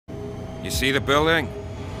see the building?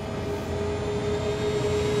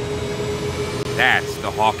 That's the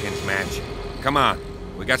Hawkins Mansion. Come on,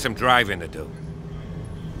 we got some driving to do.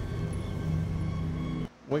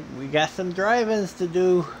 We got some drive-ins to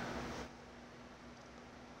do.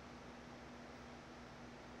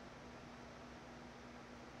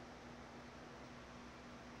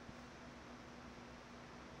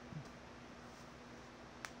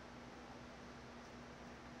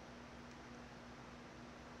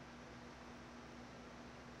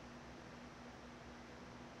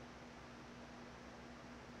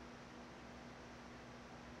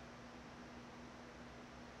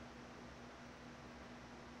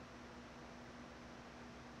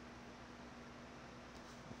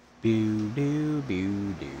 If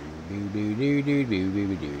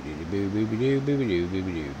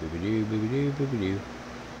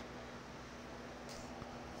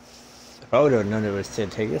I would have known it was to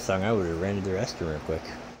take this song, I would have ran to the restroom real quick.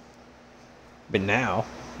 But now,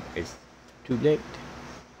 it's too late.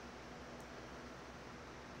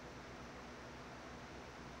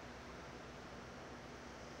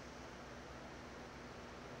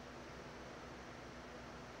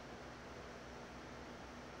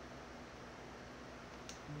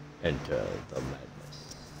 Enter the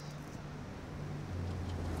madness.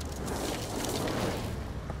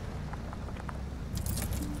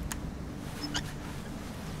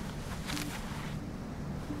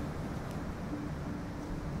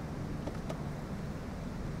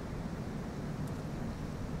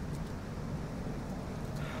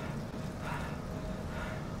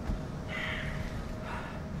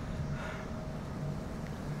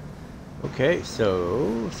 Okay,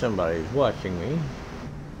 so somebody's watching me.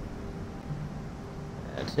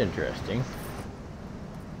 That's interesting.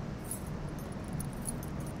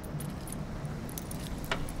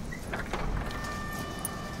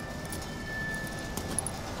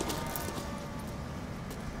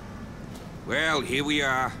 Well, here we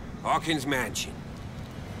are, Hawkins Mansion.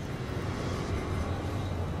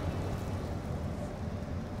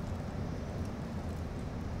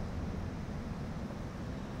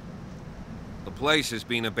 The place has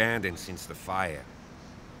been abandoned since the fire.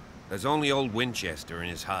 There's only old Winchester in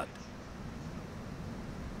his hut.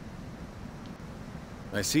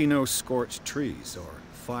 I see no scorched trees or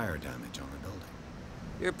fire damage on the building.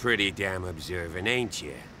 You're pretty damn observant, ain't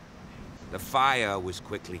you? The fire was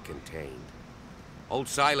quickly contained. Old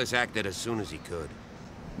Silas acted as soon as he could.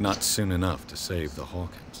 Not soon enough to save the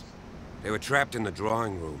Hawkins. They were trapped in the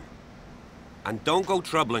drawing room. And don't go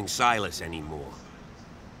troubling Silas anymore.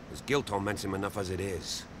 His guilt torments him enough as it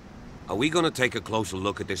is. Are we gonna take a closer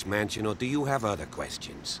look at this mansion, or do you have other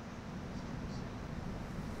questions?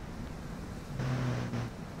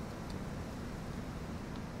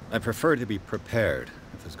 I prefer to be prepared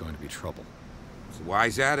if there's going to be trouble. It's a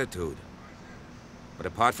wise attitude. But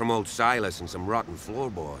apart from old Silas and some rotten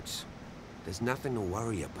floorboards, there's nothing to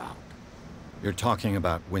worry about. You're talking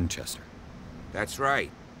about Winchester? That's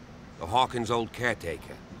right. The Hawkins' old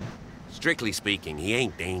caretaker. Strictly speaking, he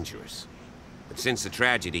ain't dangerous. But since the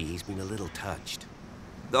tragedy, he's been a little touched.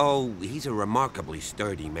 Though, he's a remarkably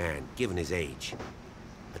sturdy man, given his age.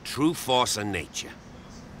 A true force of nature.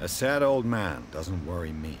 A sad old man doesn't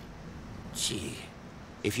worry me. Gee,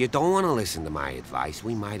 if you don't want to listen to my advice,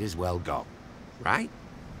 we might as well go. Right?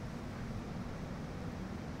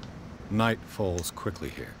 Night falls quickly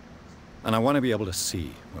here, and I want to be able to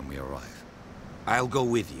see when we arrive. I'll go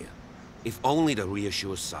with you, if only to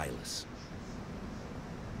reassure Silas.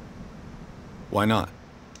 Why not?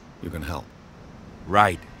 You can help.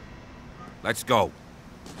 Right. Let's go.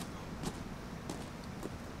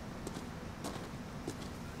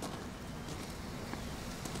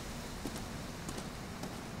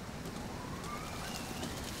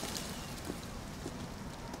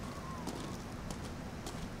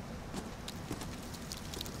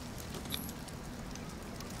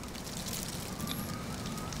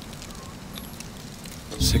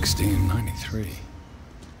 $1693.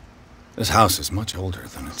 This house is much older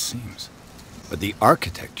than it seems, but the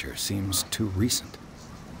architecture seems too recent.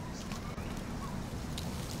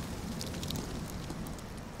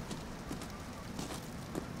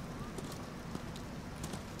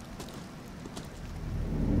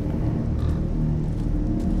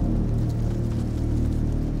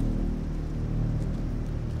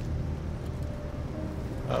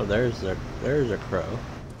 Oh, there's a crow.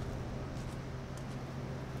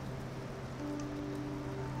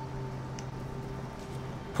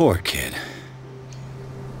 Poor kid.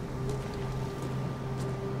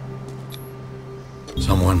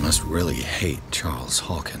 Someone must really hate Charles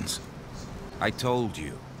Hawkins. I told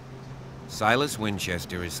you. Silas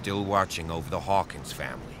Winchester is still watching over the Hawkins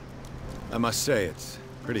family. I must say, it's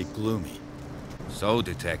pretty gloomy. So,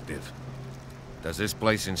 Detective, does this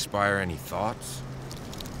place inspire any thoughts?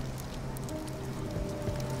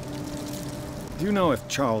 Do you know if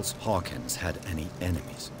Charles Hawkins had any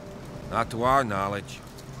enemies? Not to our knowledge.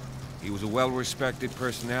 He was a well-respected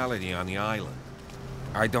personality on the island.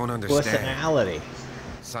 I don't understand. Personality.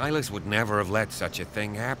 Silas would never have let such a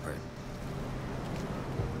thing happen.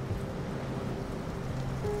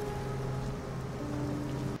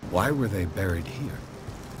 Why were they buried here?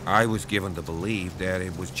 I was given to believe that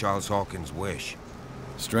it was Charles Hawkins' wish.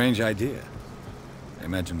 Strange idea. I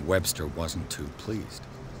imagine Webster wasn't too pleased.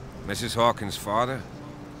 Mrs. Hawkins' father?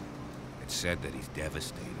 It's said that he's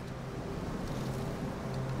devastated.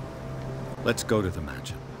 Let's go to the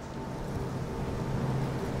mansion.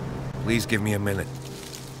 Please give me a minute.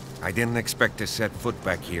 I didn't expect to set foot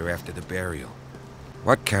back here after the burial.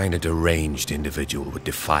 What kind of deranged individual would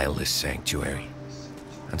defile this sanctuary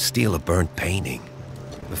and steal a burnt painting?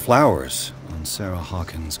 The flowers on Sarah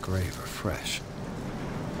Hawkins' grave are fresh.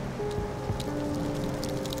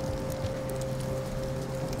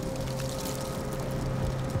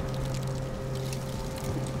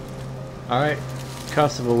 Alright,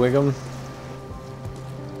 Constable Wiggum.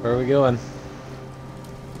 Where are we going?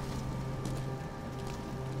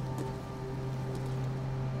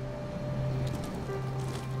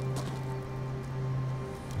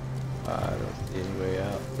 I don't see any way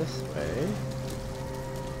out this way.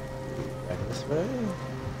 Back this way.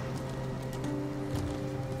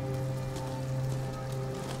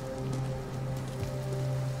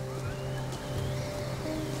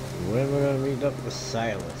 When am I going to meet up with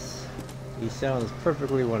Silas? He sounds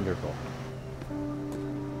perfectly wonderful.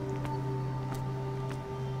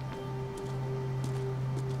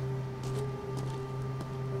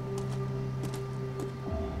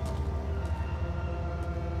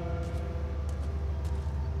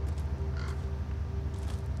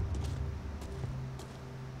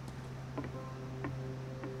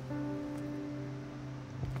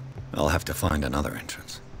 I'll have to find another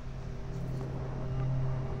entrance.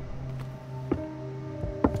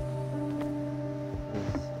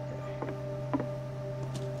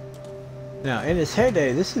 Now, in its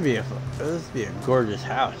heyday, this would be a gorgeous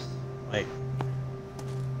house. Like,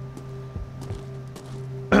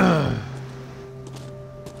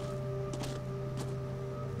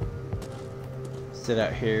 sit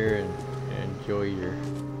out here and enjoy your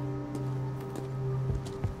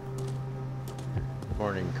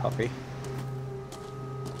morning coffee.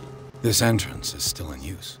 This entrance is still in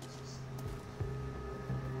use.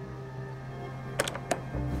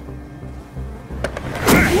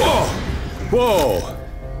 Whoa!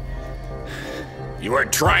 You were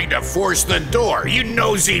trying to force the door, you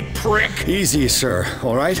nosy prick! Easy, sir,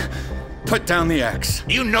 all right? Put down the axe.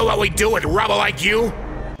 You know what we do with rubble like you?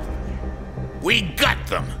 We gut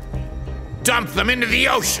them. Dump them into the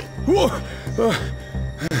ocean. Whoa!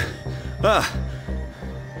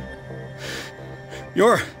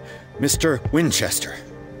 You're Mr. Winchester.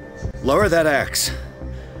 Lower that axe.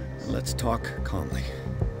 Let's talk calmly.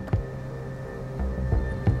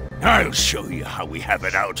 I'll show you how we have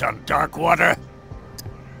it out on dark water.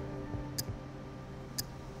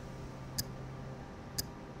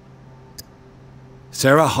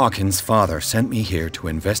 Sarah Hawkins' father sent me here to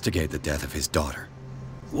investigate the death of his daughter.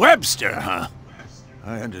 Webster, huh?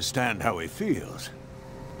 I understand how he feels.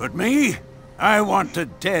 But me? I want the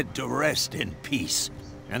dead to rest in peace.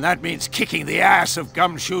 And that means kicking the ass of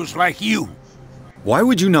gumshoes like you. Why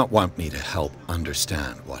would you not want me to help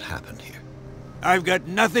understand what happened here? I've got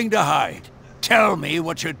nothing to hide. Tell me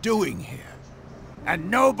what you're doing here. And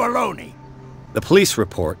no baloney. The police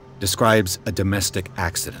report describes a domestic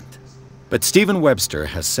accident. But Stephen Webster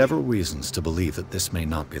has several reasons to believe that this may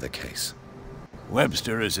not be the case.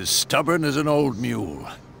 Webster is as stubborn as an old mule.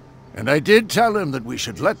 And I did tell him that we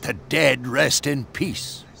should let the dead rest in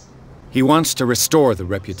peace. He wants to restore the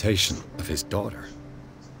reputation of his daughter.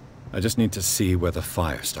 I just need to see where the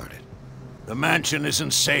fire started. The mansion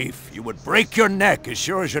isn't safe. You would break your neck as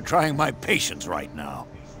sure as you're trying my patience right now.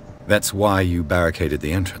 That's why you barricaded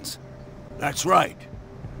the entrance. That's right.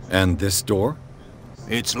 And this door?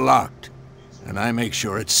 It's locked, and I make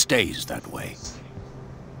sure it stays that way.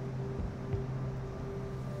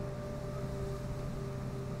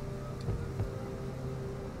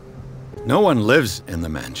 No one lives in the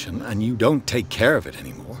mansion, and you don't take care of it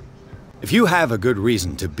anymore. If you have a good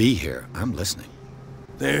reason to be here, I'm listening.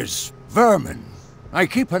 There's vermin. I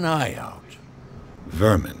keep an eye out.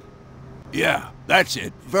 Vermin? Yeah, that's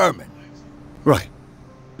it, vermin. Right.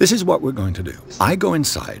 This is what we're going to do. I go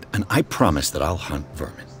inside, and I promise that I'll hunt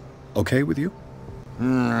vermin. Okay with you?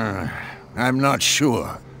 I'm not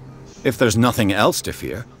sure. If there's nothing else to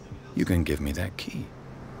fear, you can give me that key.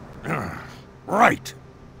 Right.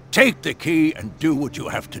 Take the key and do what you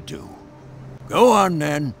have to do. Go on,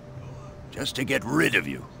 then. Just to get rid of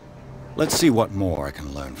you. Let's see what more I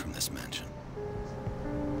can learn from this mansion.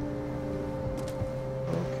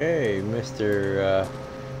 Okay, Mr.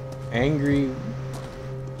 Angry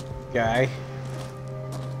guy.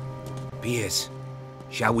 Piers,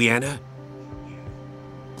 shall we enter?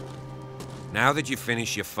 Now that you've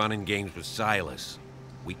finished your fun and games with Silas,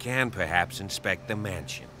 we can perhaps inspect the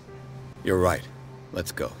mansion. You're right.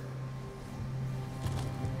 Let's go.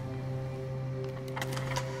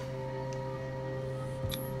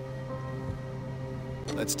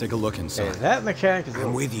 Let's take a look inside. Okay, that mechanic is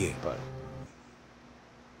I'm with you. But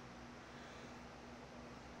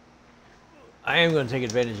I am going to take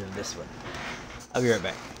advantage of this one. I'll be right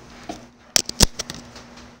back.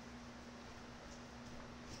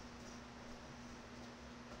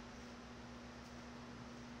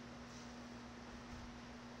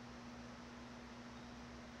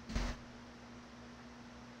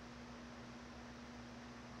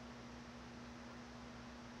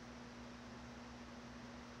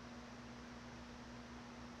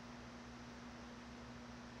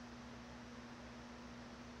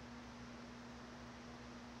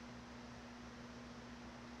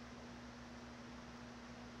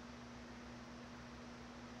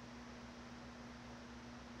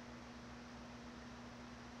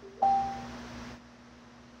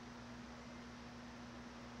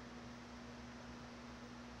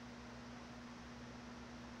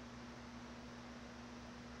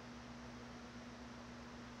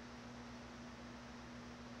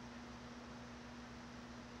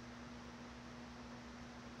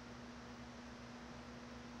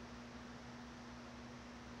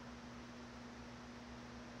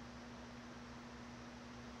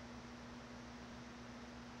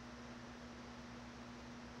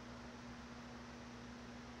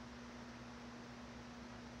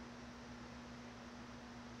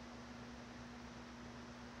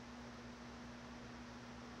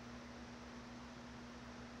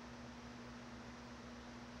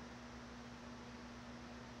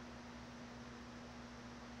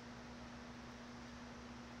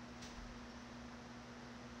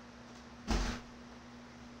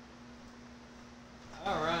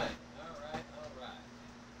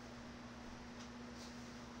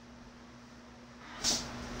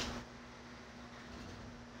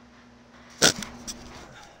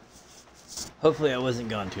 Hopefully I wasn't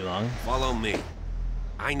gone too long. Follow me.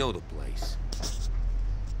 I know the place.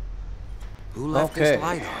 Who left this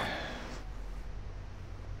light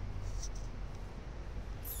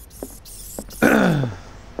on?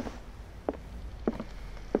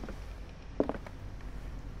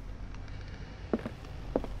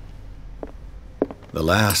 The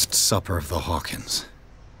Last Supper of the Hawkins.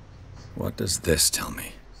 What does this tell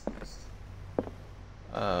me?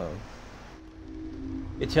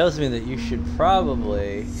 It tells me that you should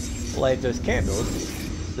probably light those candles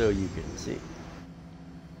so you can see.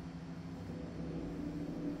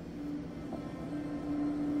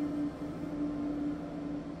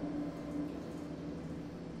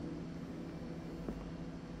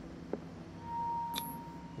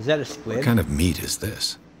 Is that a squid? What kind of meat is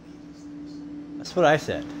this? That's what I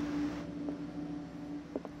said.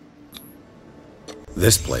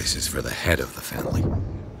 This place is for the head of the family,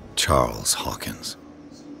 Charles Hawkins.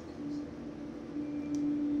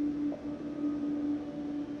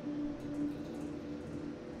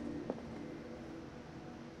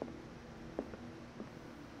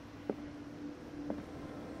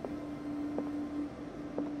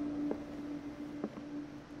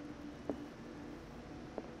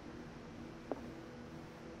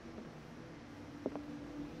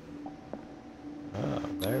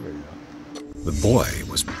 There we go. The boy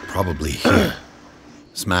was probably here.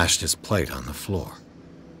 Smashed his plate on the floor.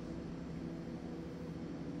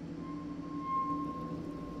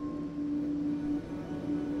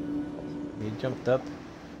 He jumped up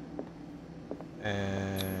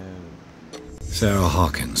and... Sarah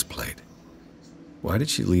Hawkins' plate. Why did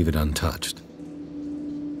she leave it untouched?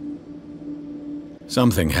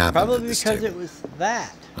 Something happened Probably at this because table. it was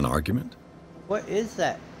that. An argument? What is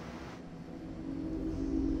that?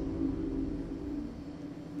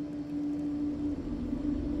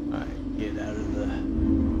 Alright, get out of the...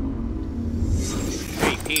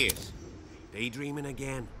 Hey, Piers. Daydreaming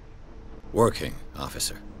again? Working,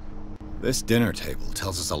 officer. This dinner table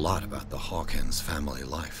tells us a lot about the Hawkins family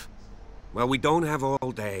life. Well, we don't have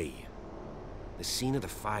all day. The scene of the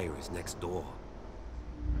fire is next door.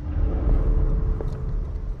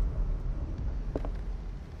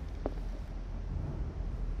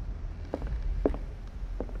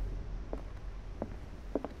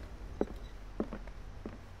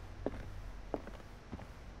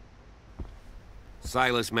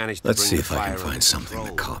 Silas managed to Let's bring see the if I fire can find under something the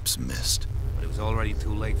control, cops missed. but it was already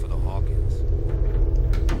too late for the Hawkins.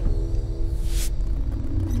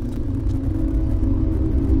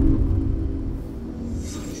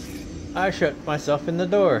 I shut myself in the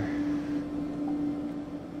door.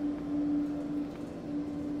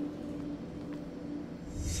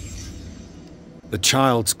 The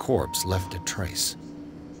child's corpse left a trace.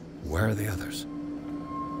 Where are the others?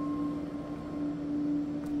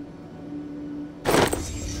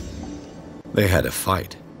 They had a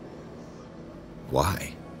fight.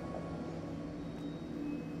 Why?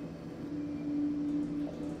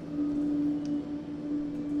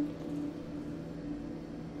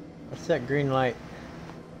 What's that green light?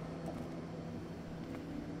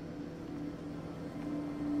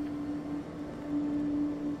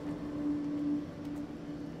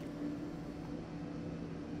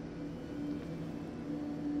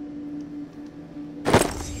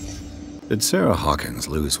 Did Sarah Hawkins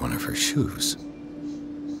lose one of her shoes?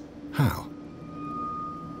 How?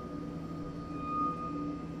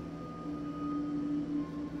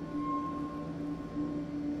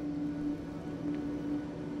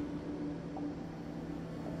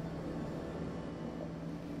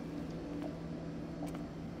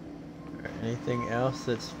 Anything else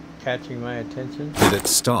that's catching my attention? Did it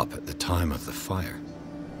stop at the time of the fire?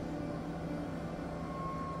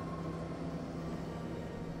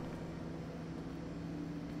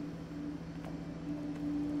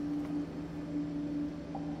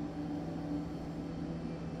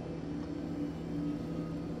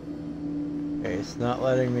 Okay, it's not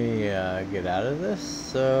letting me get out of this,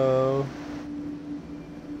 so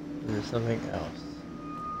there's something else.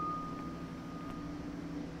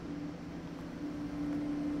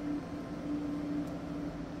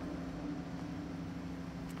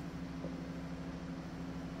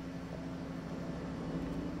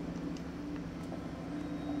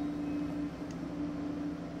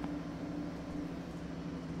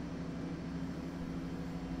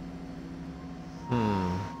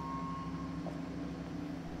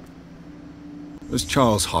 Was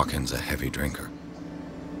Charles Hawkins a heavy drinker?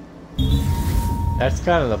 That's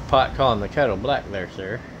kind of the pot calling the kettle black there,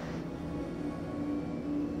 sir.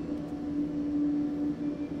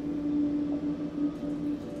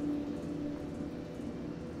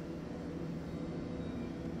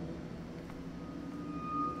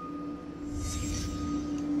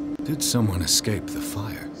 Did someone escape the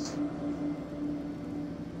fire?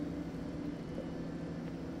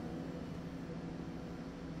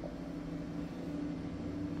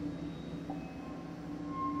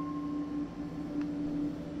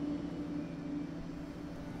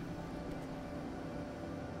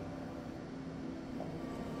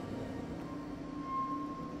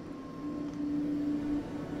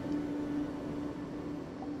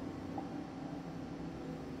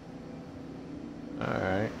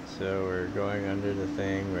 Alright, so we're going under the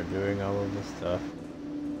thing, we're doing all of this stuff.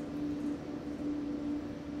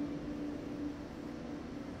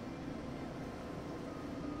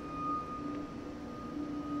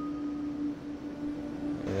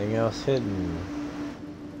 Anything else hidden?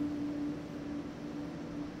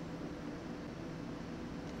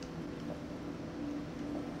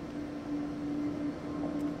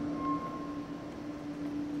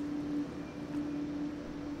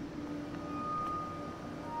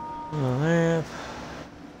 Lamp.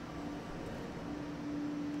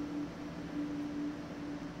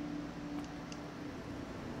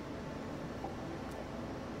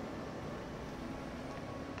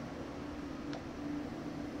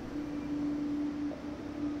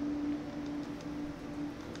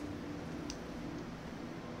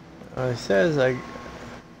 It says I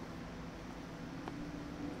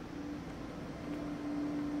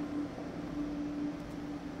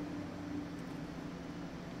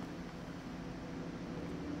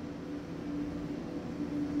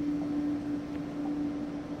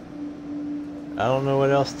don't know what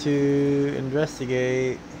else to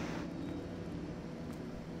investigate.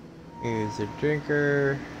 He's a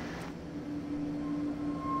drinker.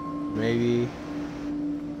 Maybe.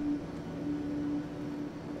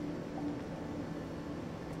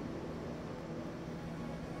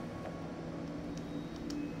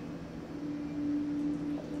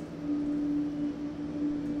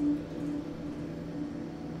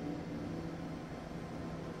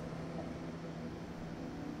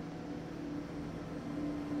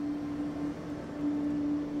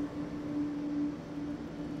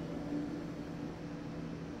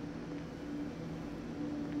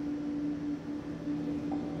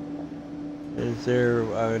 Is there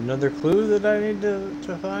another clue that I need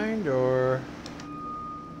to find, or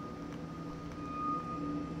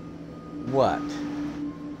what?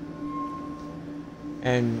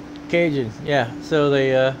 And Cajun, yeah. So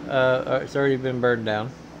they it's already been burned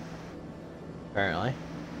down. Apparently.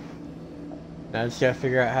 Now I just gotta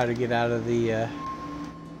figure out how to get out of the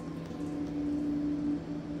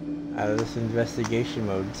out of this investigation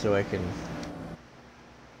mode so I can.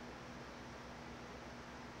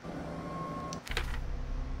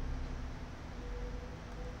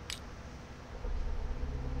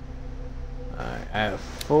 Alright, I have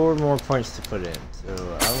 4 more points to put in,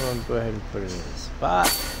 so I'm gonna go ahead and put it in a spot.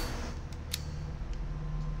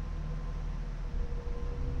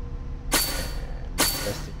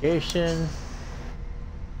 Investigation.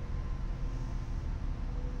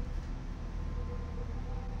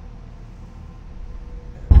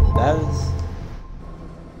 That is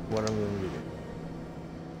what I'm going to do.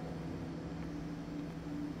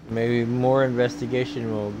 Maybe more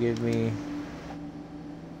investigation will give me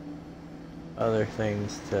other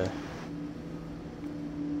things to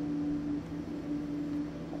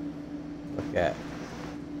look at.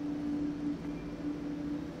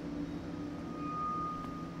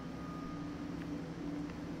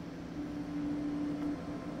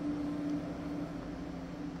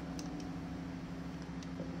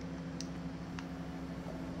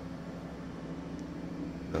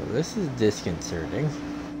 So this is disconcerting.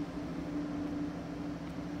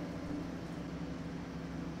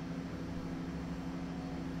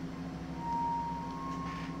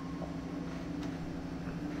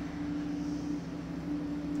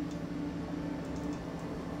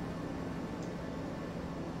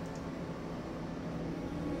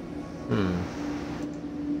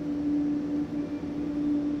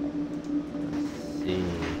 Let's see.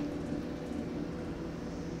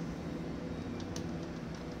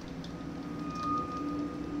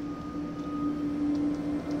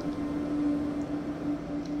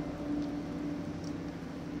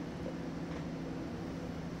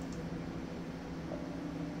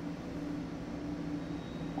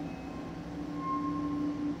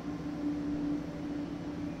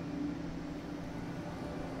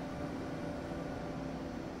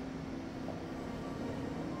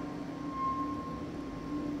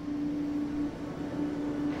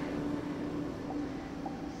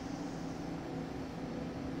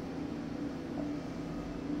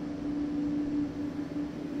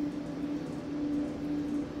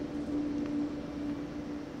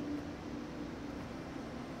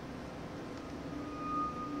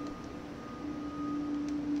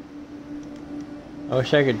 I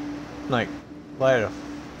wish I could, like, light a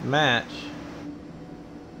match.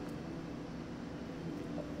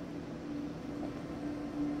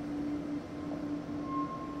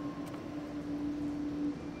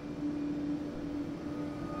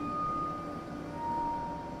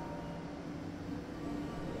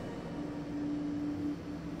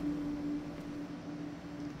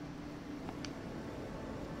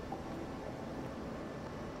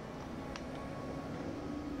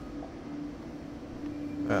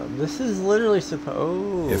 Well, this is literally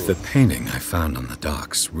supposed. If the painting I found on the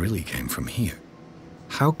docks really came from here,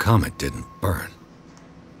 how come it didn't burn?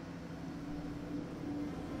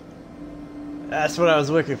 That's what I was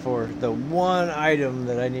looking for. The one item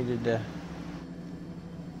that I needed to.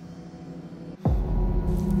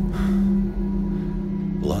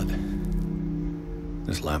 Blood.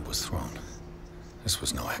 This lamp was thrown. This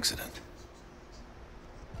was no accident.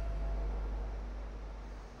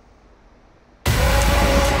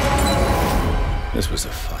 This was a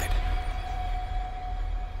fight.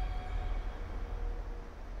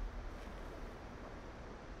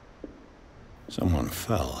 Someone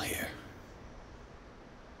fell here.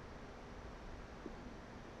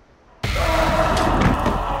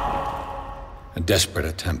 A desperate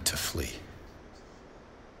attempt to flee.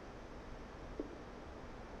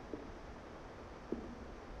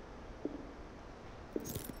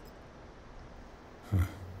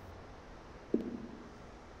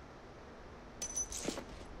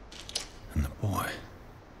 And the boy.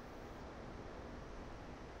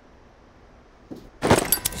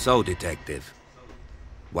 So, Detective,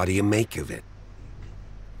 what do you make of it?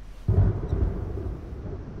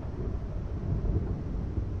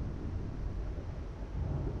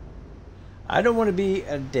 I don't want to be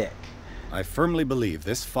a dick. I firmly believe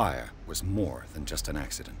this fire was more than just an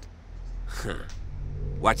accident.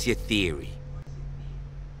 What's your theory?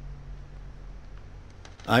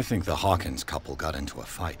 I think the Hawkins couple got into a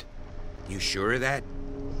fight. You sure of that?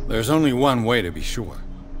 There's only one way to be sure.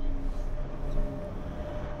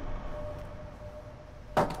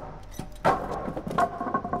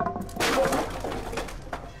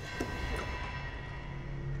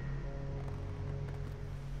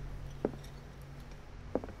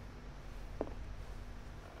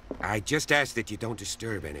 I just ask that you don't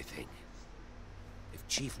disturb anything. If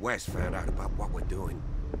Chief West found out about what we're doing,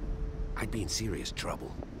 I'd be in serious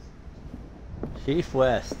trouble. Chief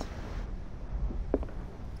West.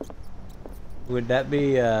 Would that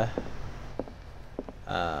be,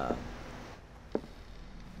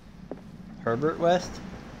 Herbert West?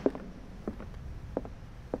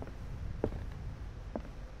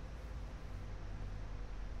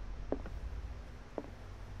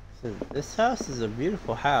 So this house is a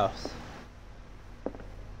beautiful house.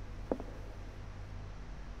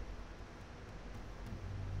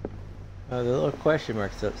 The little question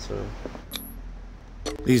marks up, so...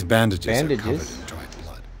 These bandages are covered in dried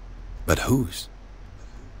blood. But whose?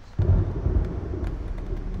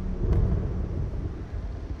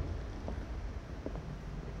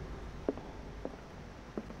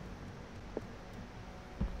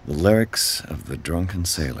 The lyrics of the drunken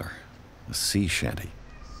sailor, a sea shanty.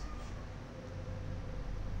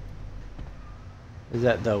 Is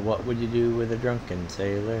that the what would you do with a drunken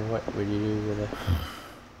sailor? What would you do with a...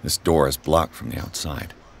 This door is blocked from the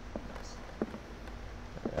outside.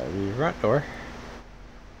 The front door.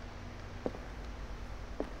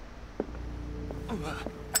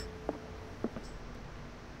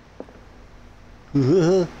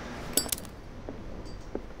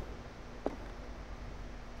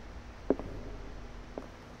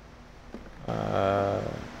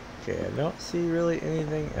 Okay, I don't see really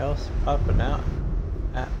anything else popping out.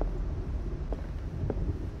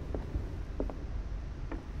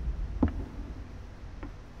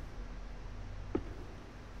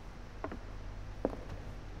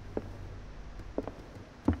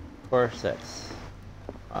 Of course, that's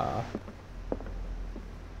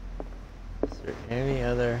is there any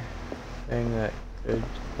other thing that could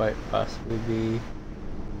quite possibly be?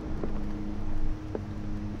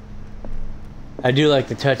 I do like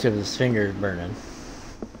the touch of his fingers burning.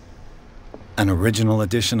 An original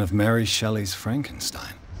edition of Mary Shelley's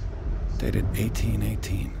Frankenstein, dated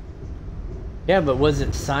 1818. Yeah, but was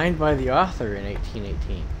it signed by the author in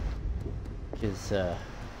 1818? Because,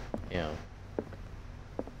 you know,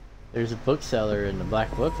 there's a bookseller in the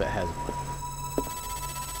Black Book that has one.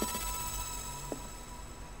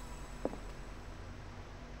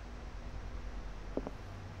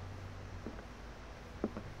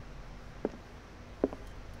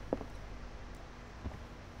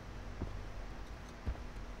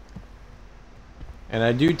 And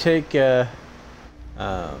I do take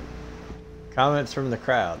comments from the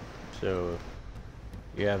crowd, so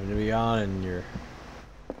if you happen to be on and you're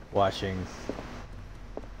watching,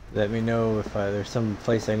 let me know if there's some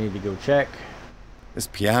place I need to go check. This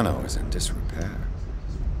piano is in disrepair.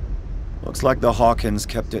 Looks like the Hawkins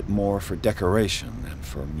kept it more for decoration than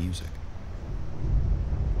for music.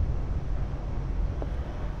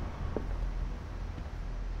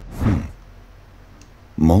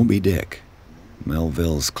 Moby Dick,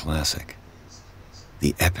 Melville's classic.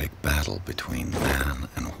 The epic battle between man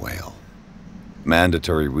and whale.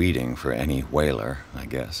 Mandatory reading for any whaler, I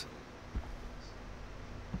guess.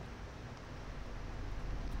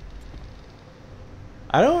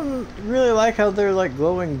 I don't really like how they're like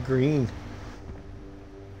glowing green.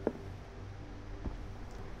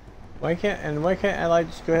 Why can't I like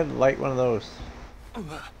just go ahead and light one of those?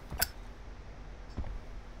 Because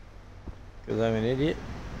I'm an idiot.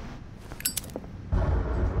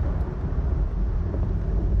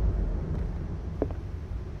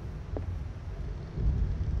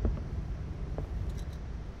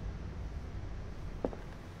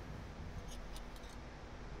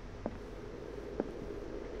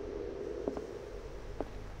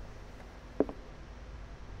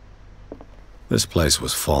 This place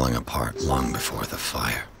was falling apart long before the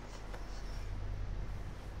fire.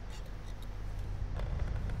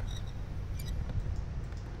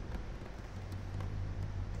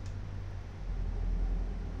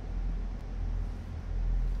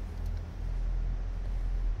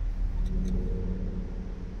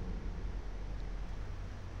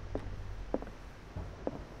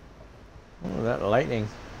 Oh, that lightning.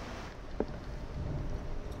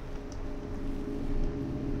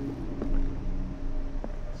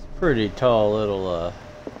 Pretty tall little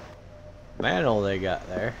mantle they got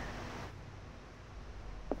there.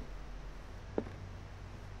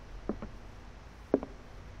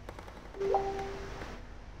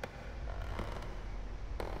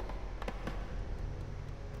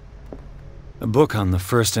 A book on the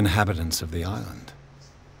first inhabitants of the island.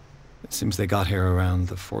 It seems they got here around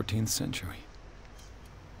the 14th century.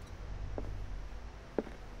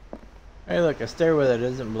 Hey look, a stairway that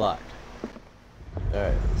isn't blocked.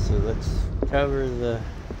 Alright, so let's cover the...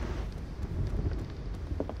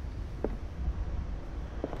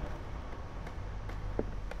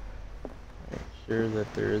 sure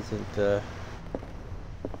that there isn't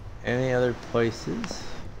any other places.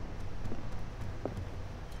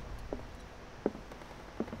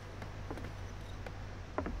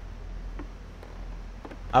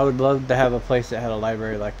 I would love to have a place that had a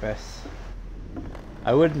library like this.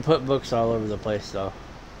 I wouldn't put books all over the place though.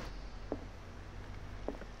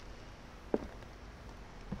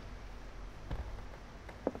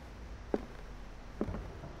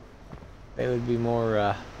 They would be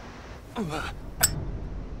more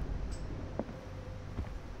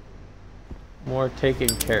more taken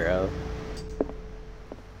care of.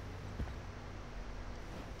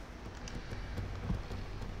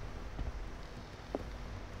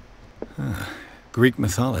 Greek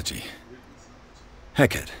mythology.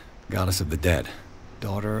 Hecate, goddess of the dead,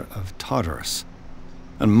 daughter of Tartarus,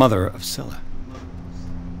 and mother of Scylla.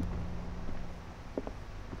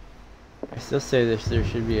 I still say there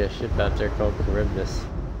should be a ship out there called Charybdis.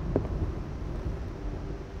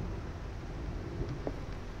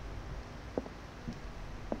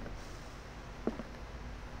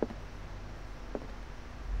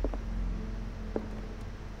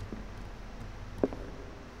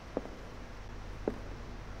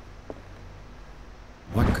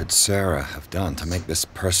 What could Sarah have done to make this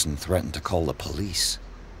person threaten to call the police?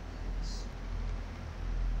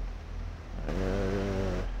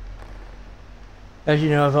 As you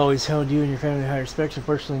know, I've always held you and your family in high respect.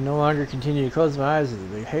 Unfortunately, no longer continue to close my eyes to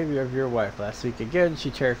the behavior of your wife. Last week again,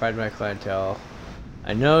 she terrified my clientele.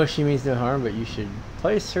 I know she means no harm, but you should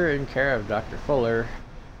place her in care of Dr. Fuller.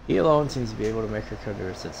 He alone seems to be able to make her come to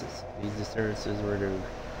her senses. If these disturbances were to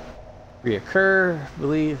reoccur,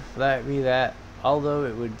 believe that, although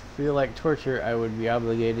it would feel like torture, I would be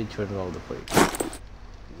obligated to involve the police.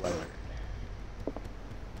 Well,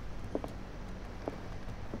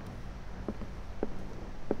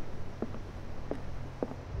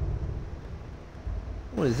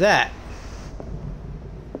 what is that?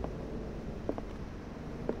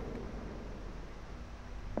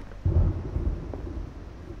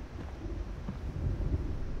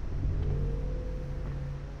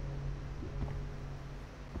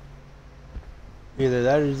 Either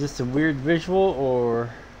that is just a weird visual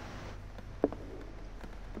or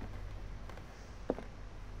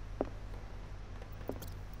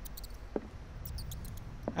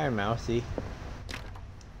hi, Mousy.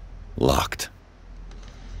 Locked.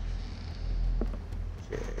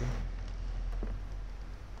 Okay.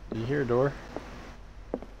 Did you hear a door?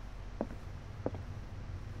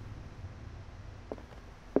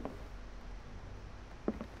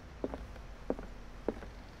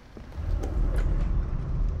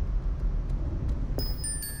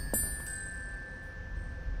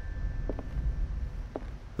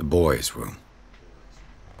 The boys' room.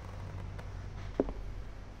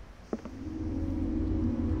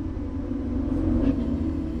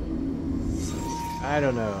 I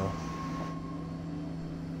don't know.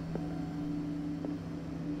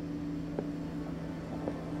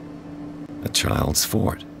 A child's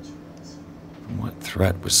fort. From what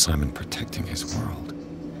threat was Simon protecting his world?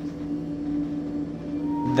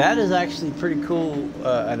 That is actually pretty cool,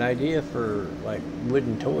 an idea for like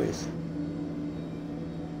wooden toys.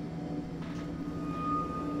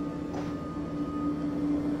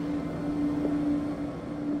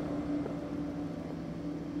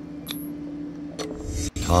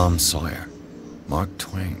 Tom Sawyer, Mark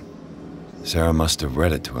Twain. Sarah must have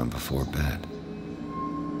read it to him before bed.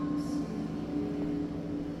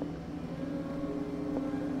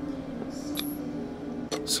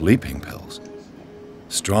 Sleeping pills.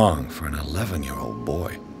 Strong for an 11-year-old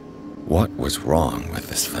boy. What was wrong with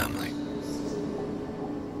this family?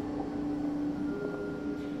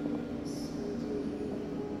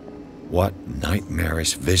 What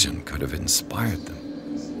nightmarish vision could have inspired them?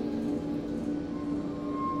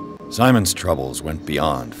 Simon's troubles went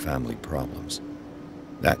beyond family problems.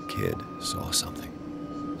 That kid saw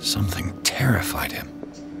something. Something terrified him.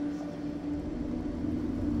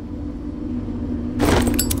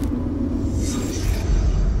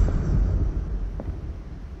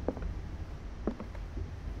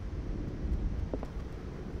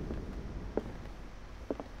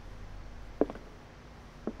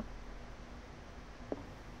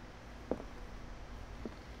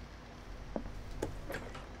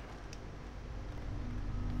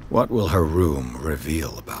 What will her room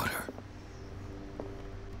reveal about her?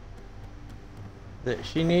 That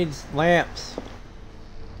she needs lamps.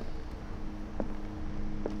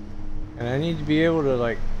 And I need to be able to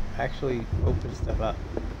like actually open stuff up.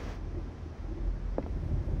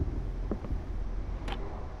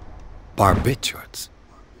 Barbiturates.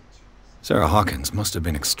 Sarah Hawkins must have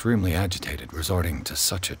been extremely agitated resorting to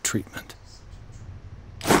such a treatment.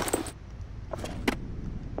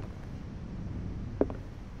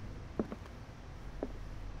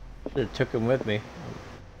 Should have took him with me.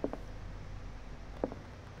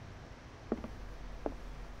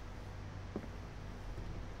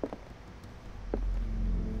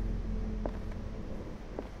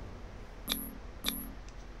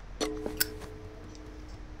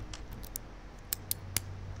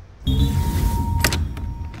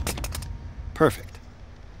 Perfect.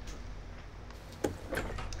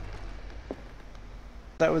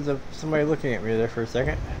 That was somebody looking at me there for a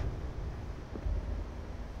second.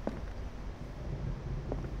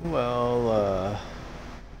 Well,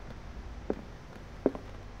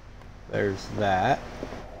 there's that.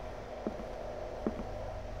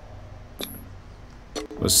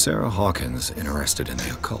 Was Sarah Hawkins interested in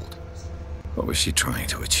the occult? What was she trying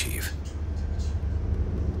to achieve?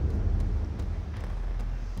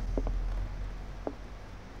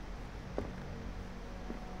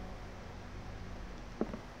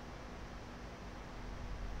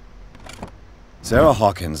 Sarah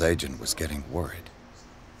Hawkins' agent was getting worried.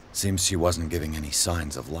 Seems she wasn't giving any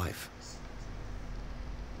signs of life.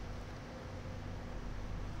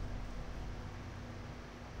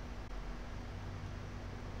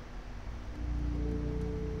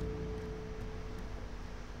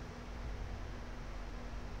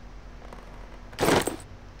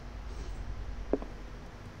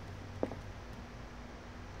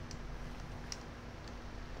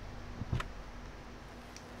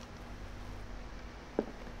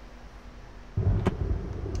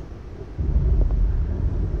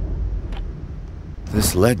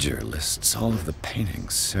 This ledger lists all of the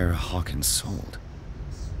paintings Sarah Hawkins sold.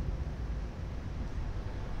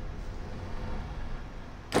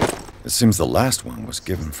 It seems the last one was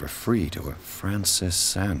given for free to a Francis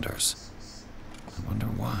Sanders. I wonder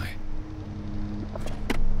why.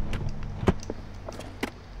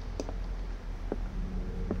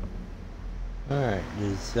 Alright,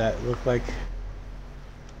 does that look like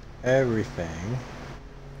everything?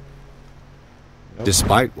 Nope.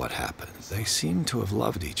 Despite what happened, they seem to have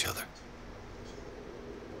loved each other.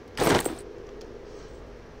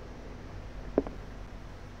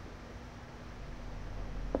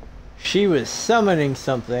 She was summoning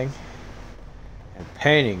something and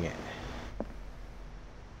painting it.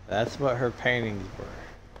 That's what her paintings were.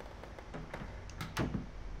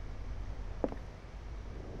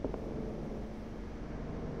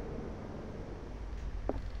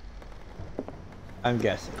 I'm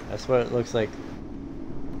guessing. That's what it looks like.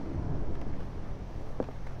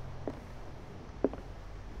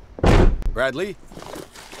 Bradley?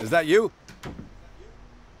 Is that you?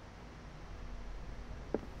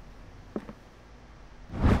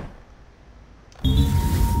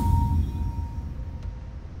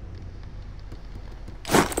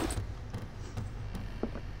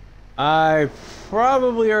 I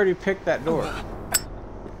probably already picked that door.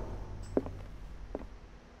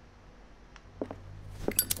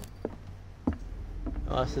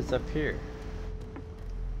 Unless it's up here.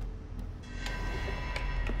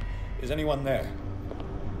 Is anyone there?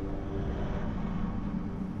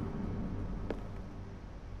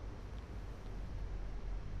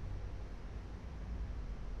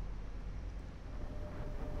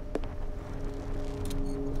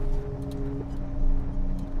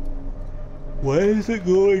 Why is it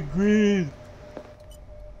going green?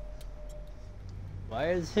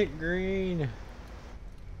 Why is it green?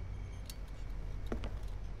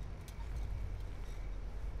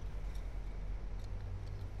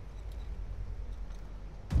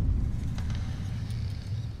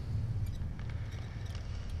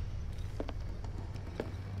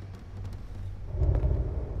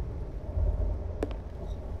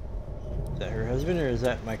 Is that her husband or is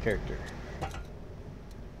that my character?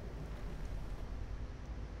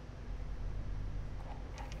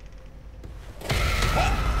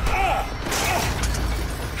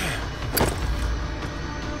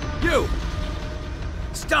 You!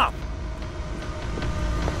 Stop!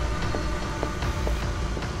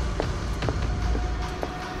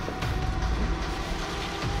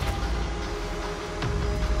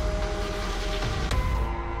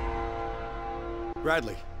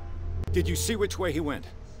 Bradley, did you see which way he went?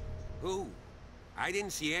 Who? I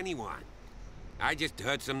didn't see anyone. I just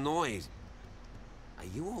heard some noise. Are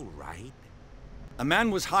you all right? A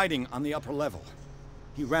man was hiding on the upper level.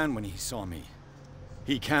 He ran when he saw me.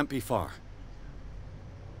 He can't be far.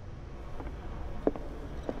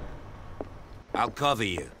 I'll cover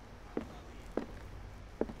you.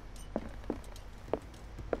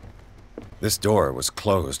 This door was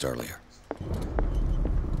closed earlier.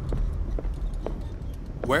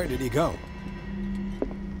 Where did he go?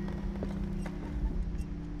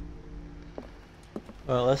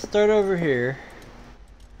 Well, let's start over here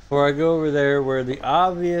before I go over there where the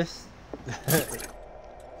obvious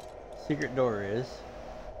secret door is.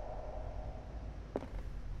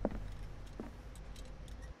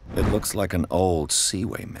 It looks like an old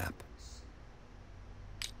seaway map.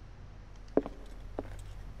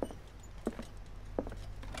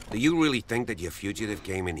 Do you really think that your fugitive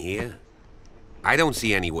came in here? I don't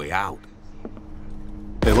see any way out.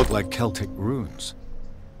 They look like Celtic runes.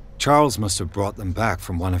 Charles must have brought them back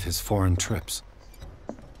from one of his foreign trips.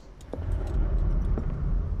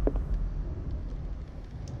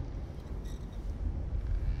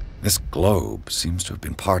 This globe seems to have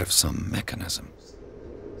been part of some mechanism.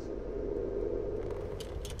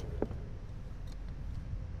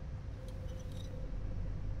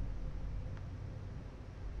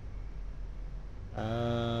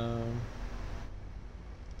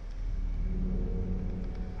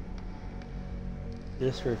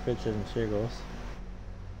 This where it fits in Shiggles.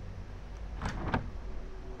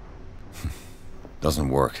 Doesn't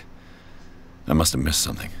work. I must have missed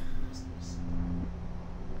something.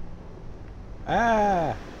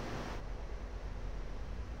 Ah!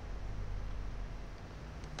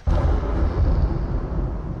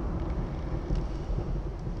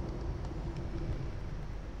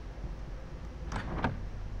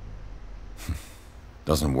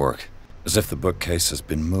 Doesn't work. As if the bookcase has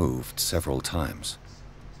been moved several times.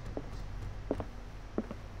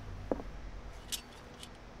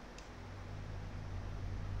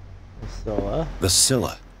 The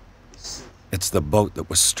Scylla. It's the boat that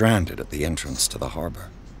was stranded at the entrance to the harbor.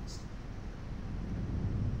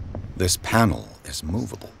 This panel is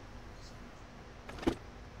movable.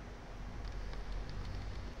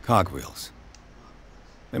 Cogwheels.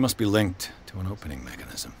 They must be linked to an opening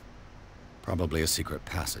mechanism. Probably a secret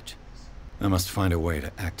passage. I must find a way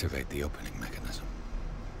to activate the opening mechanism.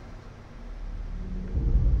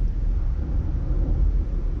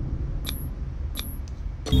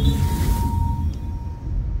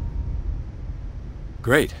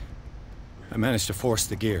 Great. I managed to force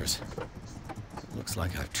the gears. Looks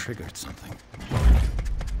like I've triggered something.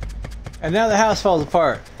 And now the house falls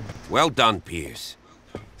apart. Well done, Pierce.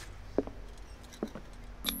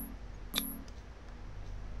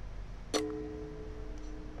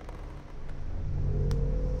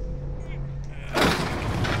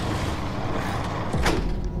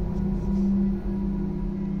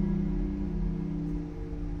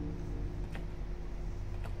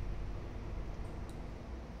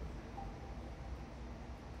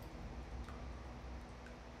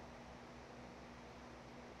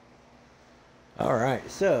 Alright,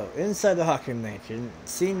 so inside the Hawkins Mansion,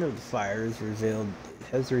 scene of the fire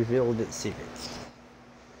has revealed its secrets.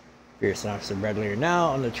 Pierce and Officer Bradley are now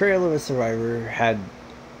on the trail of a survivor had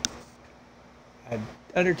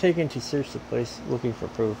undertaken to search the place looking for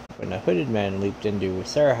proof when a hooded man leaped into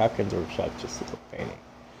Sarah Hawkins' workshop to steal a painting.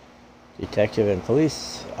 Detective and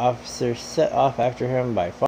police officers set off after him by